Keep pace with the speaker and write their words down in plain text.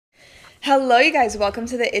Hello, you guys. Welcome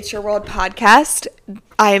to the It's Your World podcast.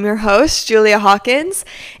 I am your host, Julia Hawkins,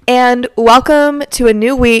 and welcome to a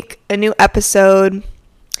new week, a new episode.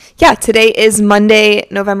 Yeah, today is Monday,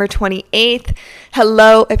 November 28th.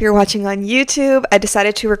 Hello, if you're watching on YouTube. I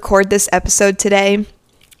decided to record this episode today.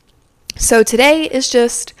 So today is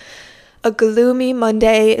just a gloomy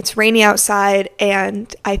Monday. It's rainy outside,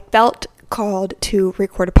 and I felt called to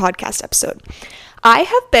record a podcast episode. I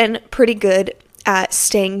have been pretty good at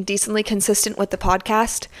staying decently consistent with the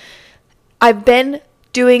podcast. I've been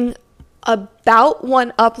doing about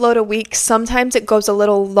one upload a week. Sometimes it goes a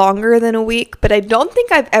little longer than a week, but I don't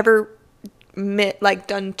think I've ever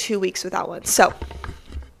done 2 weeks without one. So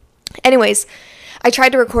anyways, I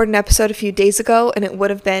tried to record an episode a few days ago and it would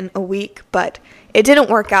have been a week, but it didn't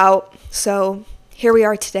work out. So here we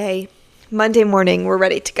are today, Monday morning, we're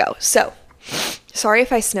ready to go. So sorry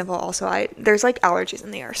if I snivel also. There's like allergies in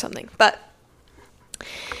the air or something, but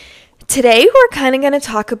today we're kind of going to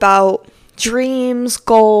talk about dreams,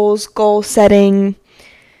 goals, goal setting,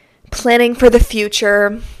 planning for the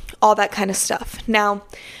future, all that kind of stuff. Now,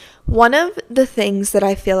 one of the things that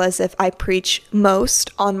I feel as if I preach most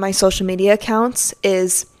on my social media accounts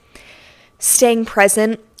is staying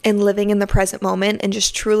present and living in the present moment and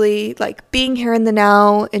just truly like being here in the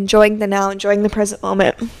now, enjoying the present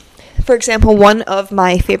moment. For example, one of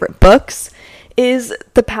my favorite books is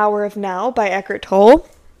The Power of Now by Eckhart Tolle.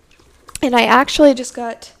 And I actually just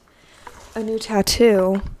got a new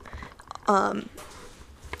tattoo on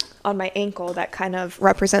my ankle that kind of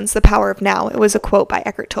represents the power of now. It was a quote by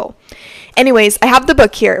Eckhart Tolle. Anyways, I have the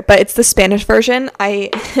book here, but it's the Spanish version.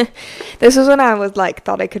 This was when I was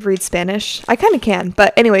thought I could read Spanish. I kind of can,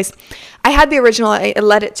 but anyways, I had the original. I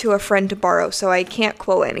let it to a friend to borrow, so I can't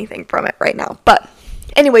quote anything from it right now. But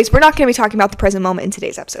anyways, we're not going to be talking about the present moment in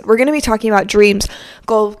today's episode. We're going to be talking about dreams,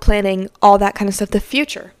 goal planning, all that kind of stuff, the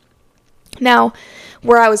future. Now,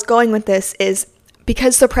 where I was going with this is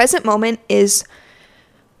because the present moment is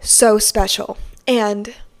so special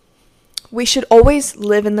and we should always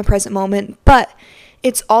live in the present moment, but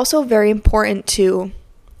it's also very important to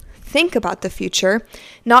think about the future,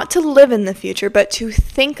 not to live in the future, but to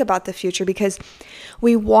think about the future because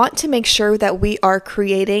we want to make sure that we are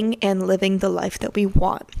creating and living the life that we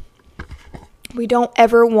want. We don't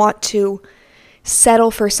ever want to settle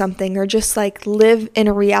for something or just live in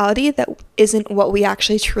a reality that isn't what we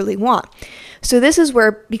actually truly want. So this is where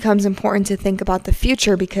it becomes important to think about the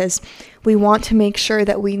future because we want to make sure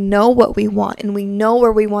that we know what we want and we know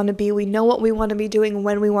where we want to be. We know what we want to be doing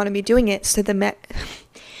when we want to be doing it so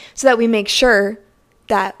that we make sure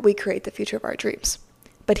that we create the future of our dreams.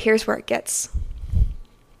 But here's where it gets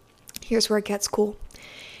cool.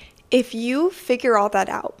 If you figure all that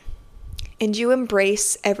out, and you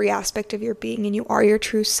embrace every aspect of your being and you are your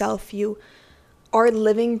true self, you are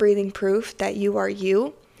living, breathing proof that you are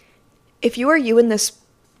you. If you are you in this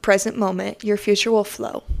present moment, your future will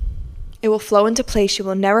flow. It will flow into place. You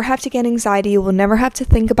will never have to get anxiety. You will never have to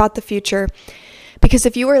think about the future. Because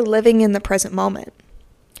if you are living in the present moment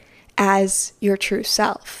as your true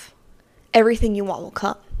self, everything you want will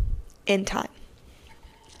come in time.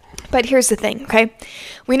 But here's the thing, okay?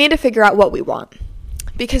 We need to figure out what we want.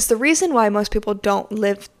 Because the reason why most people don't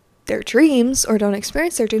live their dreams or don't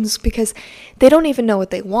experience their dreams is because they don't even know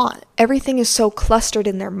what they want. Everything is so clustered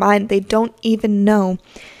in their mind, they don't even know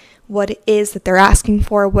what it is that they're asking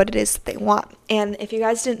for, what it is that they want. And if you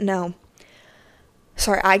guys didn't know,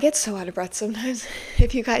 sorry, I get so out of breath sometimes.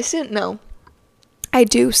 If you guys didn't know, I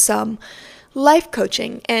do some life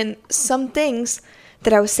coaching, and some things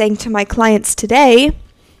that I was saying to my clients today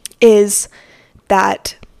is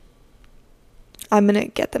that I'm going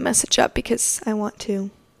to get the message up because I want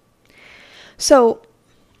to. So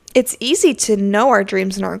it's easy to know our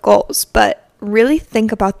dreams and our goals, but really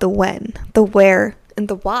think about the when, the where, and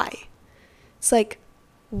the why. It's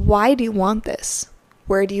why do you want this?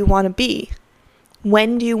 Where do you want to be?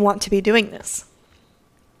 When do you want to be doing this?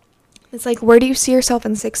 It's where do you see yourself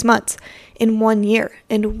in 6 months, in 1 year,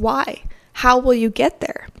 and why? How will you get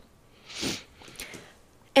there?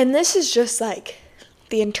 And this is just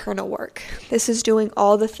the internal work. This is doing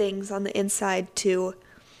all the things on the inside to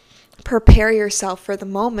prepare yourself for the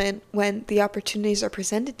moment when the opportunities are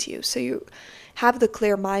presented to you. So you have the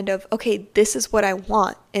clear mind of, okay, this is what I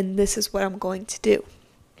want and this is what I'm going to do.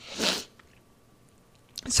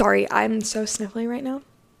 Sorry, I'm so sniffly right now.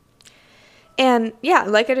 And yeah,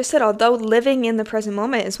 like I just said, although living in the present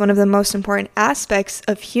moment is one of the most important aspects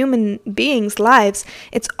of human beings' lives,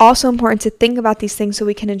 it's also important to think about these things so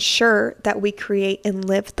we can ensure that we create and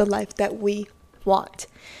live the life that we want.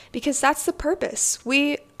 Because that's the purpose.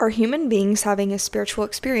 We are human beings having a spiritual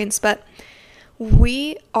experience, but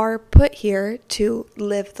we are put here to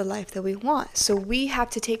live the life that we want. So we have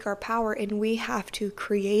to take our power and we have to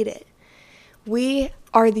create it. We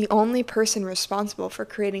are the only person responsible for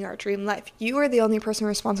creating our dream life. You are the only person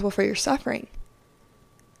responsible for your suffering.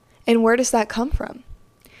 And where does that come from?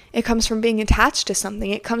 It comes from being attached to something.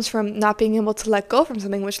 It comes from not being able to let go from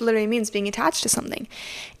something, which literally means being attached to something.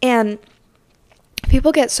 And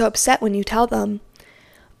people get so upset when you tell them,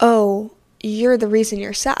 oh, you're the reason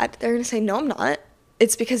you're sad. They're going to say, no, I'm not.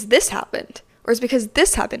 It's because this happened. Or it's because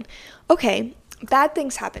this happened. Okay, bad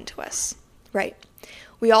things happen to us, right?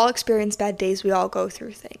 We all experience bad days. We all go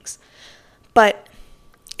through things. But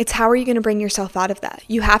it's how are you going to bring yourself out of that?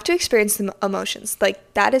 You have to experience the emotions.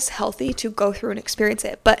 Like, that is healthy to go through and experience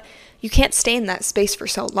it. But you can't stay in that space for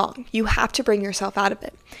so long. You have to bring yourself out of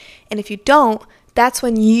it. And if you don't, that's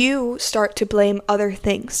when you start to blame other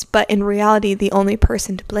things. But in reality, the only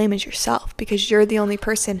person to blame is yourself, because you're the only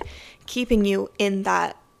person keeping you in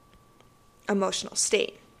that emotional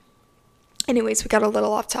state. Anyways, we got a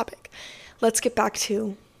little off topic. Let's get back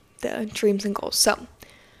to the dreams and goals. So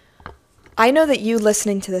I know that you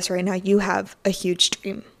listening to this right now, you have a huge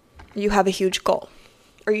dream. You have a huge goal.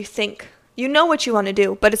 Or you think, you know what you want to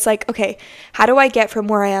do, but it's like, okay, how do I get from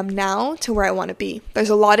where I am now to where I want to be? There's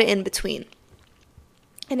a lot of in between.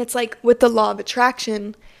 And it's like with the law of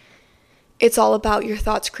attraction, it's all about your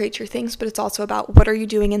thoughts create your things, but it's also about what are you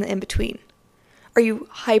doing in the in-between? Are you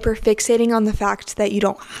hyper fixating on the fact that you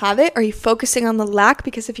don't have it? Are you focusing on the lack?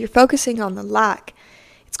 Because if you're focusing on the lack,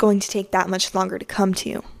 it's going to take that much longer to come to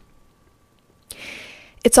you.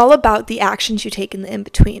 It's all about the actions you take in the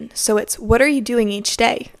in-between. So it's what are you doing each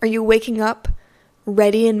day? Are you waking up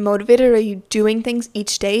ready and motivated? Are you doing things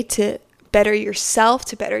each day to better yourself,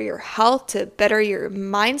 to better your health, to better your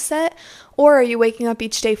mindset? Or are you waking up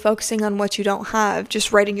each day focusing on what you don't have,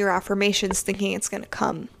 just writing your affirmations thinking it's going to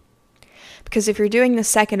come? Because if you're doing the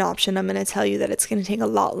second option, I'm going to tell you that it's going to take a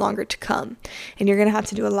lot longer to come. And you're going to have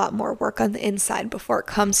to do a lot more work on the inside before it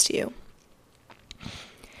comes to you.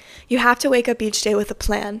 You have to wake up each day with a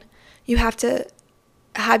plan. You have to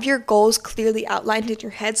have your goals clearly outlined in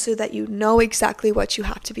your head so that you know exactly what you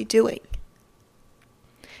have to be doing.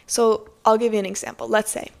 So I'll give you an example.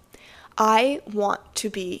 Let's say I want to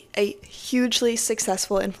be a hugely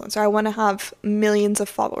successful influencer. I want to have millions of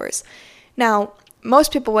followers. Now,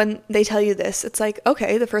 most people, when they tell you this, it's like,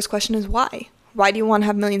 okay, the first question is why? Why do you want to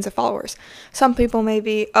have millions of followers? Some people may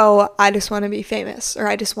be, oh, I just want to be famous, or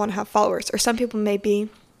I just want to have followers. Or some people may be,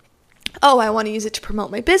 oh, I want to use it to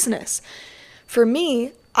promote my business. For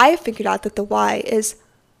me, I have figured out that the why is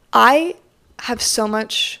I have so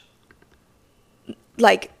much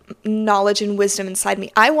knowledge and wisdom inside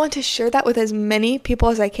me. I want to share that with as many people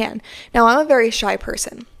as I can. Now, I'm a very shy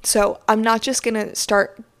person, so I'm not just going to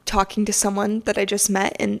start talking to someone that I just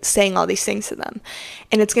met and saying all these things to them.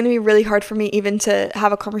 And it's going to be really hard for me even to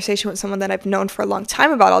have a conversation with someone that I've known for a long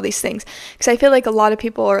time about all these things. Because I feel like a lot of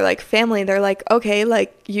people are like family. They're like, okay,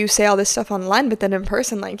 like you say all this stuff online, but then in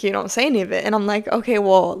person, like you don't say any of it. And I'm like, okay,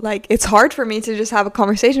 well, like it's hard for me to just have a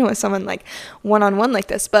conversation with someone like one-on-one like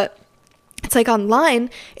this. But it's like online,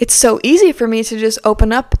 it's so easy for me to just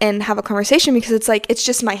open up and have a conversation because it's like, it's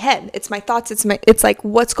just my head. It's my thoughts. It's like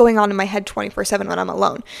what's going on in my head 24/7 when I'm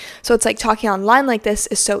alone. So it's like talking online like this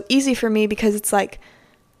is so easy for me because it's like,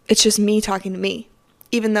 it's just me talking to me.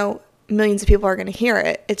 Even though millions of people are going to hear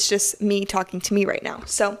it, it's just me talking to me right now.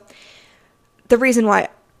 So the reason why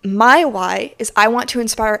my why is I want to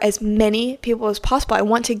inspire as many people as possible. I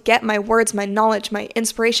want to get my words, my knowledge, my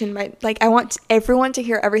inspiration, I want everyone to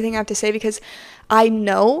hear everything I have to say because I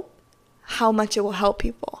know how much it will help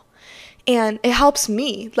people. And it helps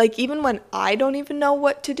me. Like even when I don't even know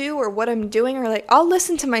what to do or what I'm doing, or like I'll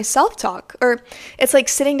listen to myself talk, or it's like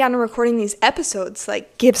sitting down and recording these episodes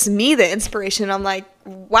like gives me the inspiration. I'm like,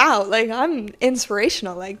 wow, like I'm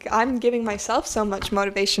inspirational. Like I'm giving myself so much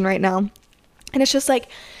motivation right now. And it's just like,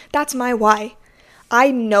 that's my why. I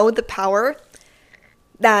know the power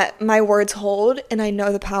that my words hold, and I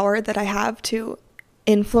know the power that I have to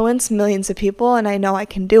influence millions of people, and I know I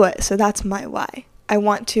can do it. So that's my why. I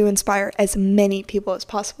want to inspire as many people as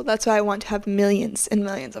possible. That's why I want to have millions and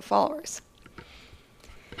millions of followers.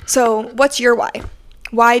 So what's your why?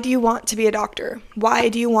 Why do you want to be a doctor? Why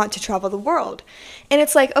do you want to travel the world? And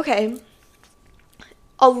it's like, okay,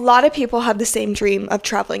 a lot of people have the same dream of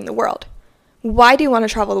traveling the world. Why do you want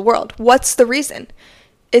to travel the world? What's the reason?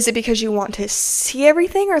 Is it because you want to see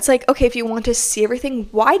everything? Or it's like, okay, if you want to see everything,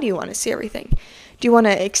 why do you want to see everything? Do you want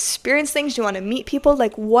to experience things? Do you want to meet people?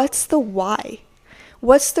 Like, what's the why?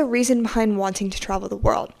 What's the reason behind wanting to travel the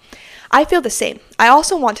world? I feel the same. I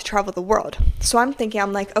also want to travel the world. So I'm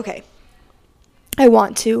like, okay, I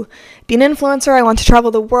want to be an influencer. I want to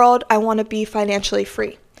travel the world. I want to be financially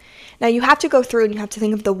free. Now, you have to go through and you have to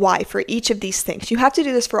think of the why for each of these things. You have to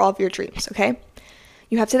do this for all of your dreams, okay?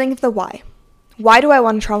 You have to think of the why. Why do I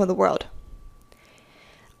want to travel the world?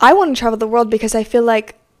 I want to travel the world because I feel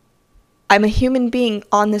like I'm a human being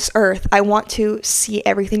on this earth. I want to see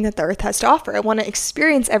everything that the earth has to offer. I want to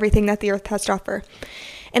experience everything that the earth has to offer.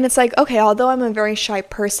 And it's like, okay, although I'm a very shy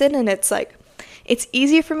person and it's like, it's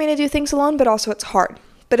easy for me to do things alone, but also it's hard.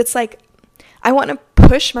 But it's like, I want to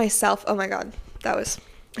push myself. Oh my God, that was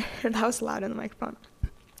loud in the microphone.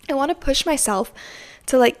 I want to push myself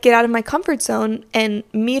to like get out of my comfort zone and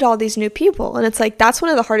meet all these new people. And it's like, that's one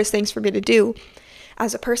of the hardest things for me to do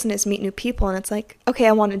as a person is meet new people. And it's like, okay,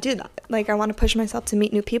 I want to do that. Like, I want to push myself to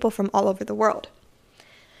meet new people from all over the world.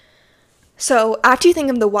 So after you think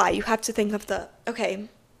of the why, you have to think of the, okay,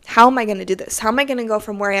 how am I going to do this? How am I going to go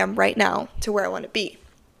from where I am right now to where I want to be?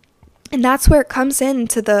 And that's where it comes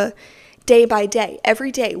into the day by day,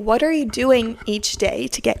 every day. What are you doing each day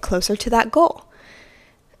to get closer to that goal?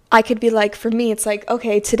 I could be like, for me, it's like,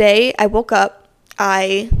 okay, today I woke up,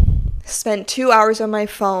 I spent 2 hours on my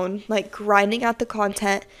phone, like grinding out the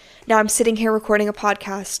content. Now I'm sitting here recording a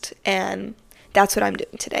podcast, and that's what I'm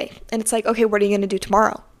doing today. And it's like, okay, what are you going to do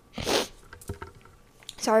tomorrow?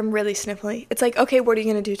 Sorry, I'm really sniffly. It's like, okay, what are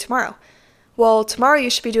you going to do tomorrow? Well, tomorrow you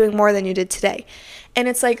should be doing more than you did today. And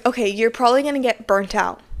it's like, okay, you're probably going to get burnt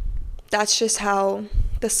out. That's just how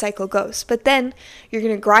the cycle goes. But then you're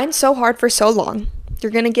going to grind so hard for so long.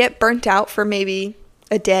 You're going to get burnt out for maybe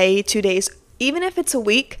a day, 2 days, even if it's a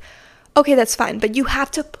week. Okay, that's fine. But you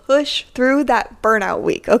have to push through that burnout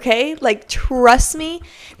week, okay? Like, trust me,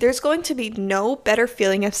 there's going to be no better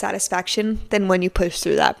feeling of satisfaction than when you push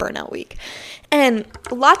through that burnout week. And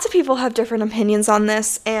lots of people have different opinions on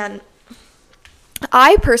this. And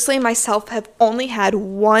I personally myself have only had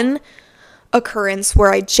one occurrence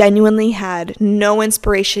where I genuinely had no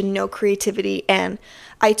inspiration, no creativity, and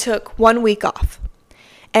I took 1 week off.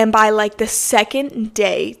 And by like the second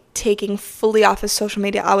day taking fully off of social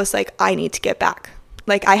media, I was like, I need to get back.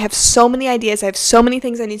 Like, I have so many ideas. I have so many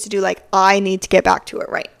things I need to do. Like, I need to get back to it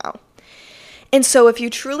right now. And so if you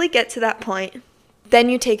truly get to that point, then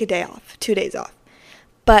you take a day off, 2 days off.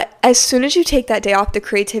 But as soon as you take that day off, the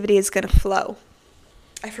creativity is going to flow.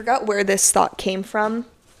 I forgot where this thought came from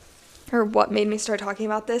or what made me start talking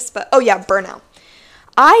about this, but oh yeah, burnout.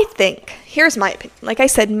 I think, here's my opinion. Like I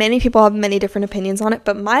said, many people have many different opinions on it,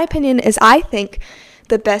 but my opinion is I think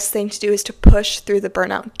the best thing to do is to push through the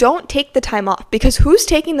burnout. Don't take the time off, because who's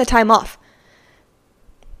taking the time off?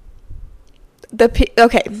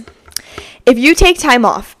 Okay, if you take time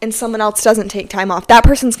off and someone else doesn't take time off, that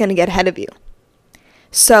person's going to get ahead of you.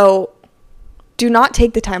 So do not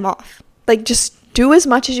take the time off. Like, just do as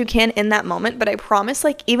much as you can in that moment. But I promise,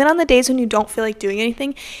 like, even on the days when you don't feel like doing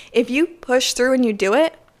anything, if you push through and you do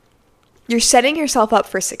it, you're setting yourself up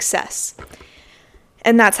for success.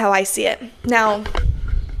 And that's how I see it. Now,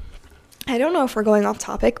 I don't know if we're going off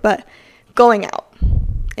topic, but going out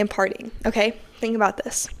and partying, okay? Think about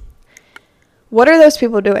this. What are those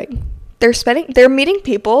people doing? They're meeting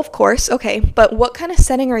people, of course, okay, but what kind of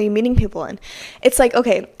setting are you meeting people in? It's like,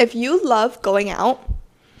 okay, if you love going out,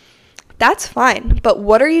 that's fine, but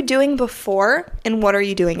what are you doing before and what are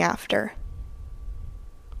you doing after?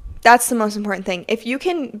 That's the most important thing. If you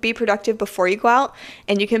can be productive before you go out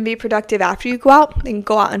and you can be productive after you go out, then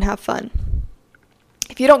go out and have fun.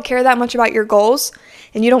 If you don't care that much about your goals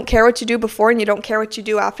and you don't care what you do before and you don't care what you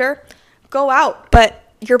do after, go out,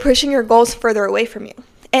 but you're pushing your goals further away from you.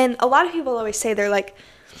 And a lot of people always say, they're like,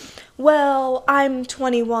 well, I'm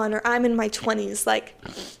 21 or I'm in my 20s. Like,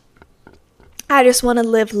 I just want to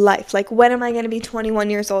live life. Like, when am I going to be 21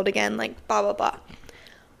 years old again? Like, blah, blah, blah.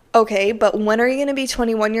 Okay, but when are you going to be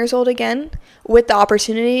 21 years old again with the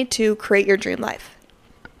opportunity to create your dream life?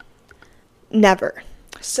 Never.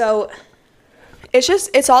 So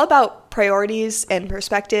it's all about priorities and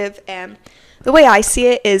perspective. And the way I see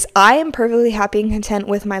it is I am perfectly happy and content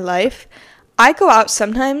with my life. I go out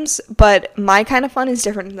sometimes, but my kind of fun is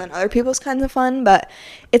different than other people's kinds of fun. But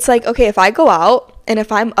it's like, okay, if I go out and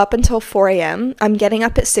if I'm up until 4 a.m., I'm getting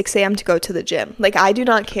up at 6 a.m. to go to the gym. Like, I do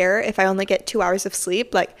not care if I only get 2 hours of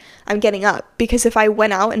sleep. Like, I'm getting up, because if I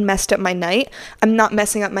went out and messed up my night, I'm not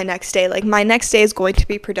messing up my next day. Like, my next day is going to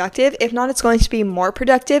be productive. If not, it's going to be more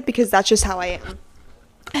productive, because that's just how I am.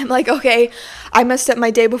 I'm like, okay, I messed up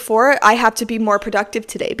my day before. I have to be more productive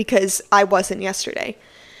today because I wasn't yesterday.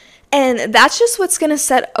 And that's just what's going to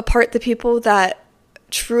set apart the people that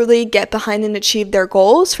truly get behind and achieve their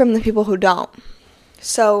goals from the people who don't.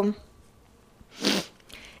 So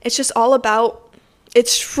it's just all about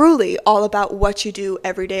it's truly all about what you do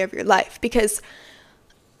every day of your life, because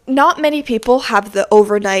not many people have the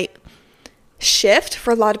overnight shift.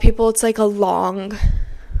 For a lot of people, it's like a long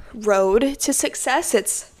road to success.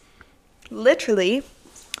 It's literally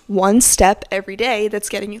one step every day that's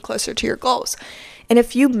getting you closer to your goals. And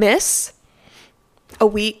if you miss a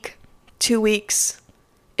week, 2 weeks,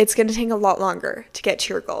 it's going to take a lot longer to get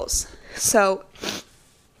to your goals. So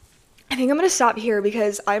I think I'm going to stop here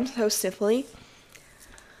because I'm so sniffly.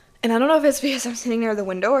 And I don't know if it's because I'm sitting near the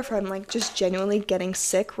window or if I'm like just genuinely getting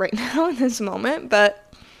sick right now in this moment.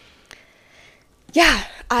 But yeah,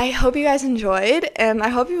 I hope you guys enjoyed. And I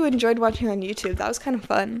hope you enjoyed watching on YouTube. That was kind of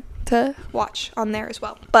fun to watch on there as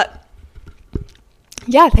well. But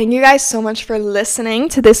yeah, thank you guys so much for listening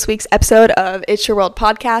to this week's episode of It's Your World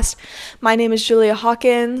podcast. My name is Julia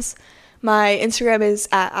Hawkins. My Instagram is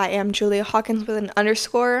at @IamJuliaHawkins with an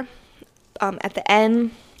underscore at the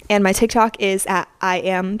end. And my TikTok is at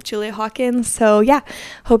 @IamJuliaHawkins. So yeah,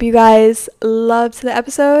 hope you guys loved the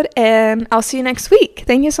episode, and I'll see you next week.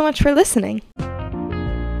 Thank you so much for listening.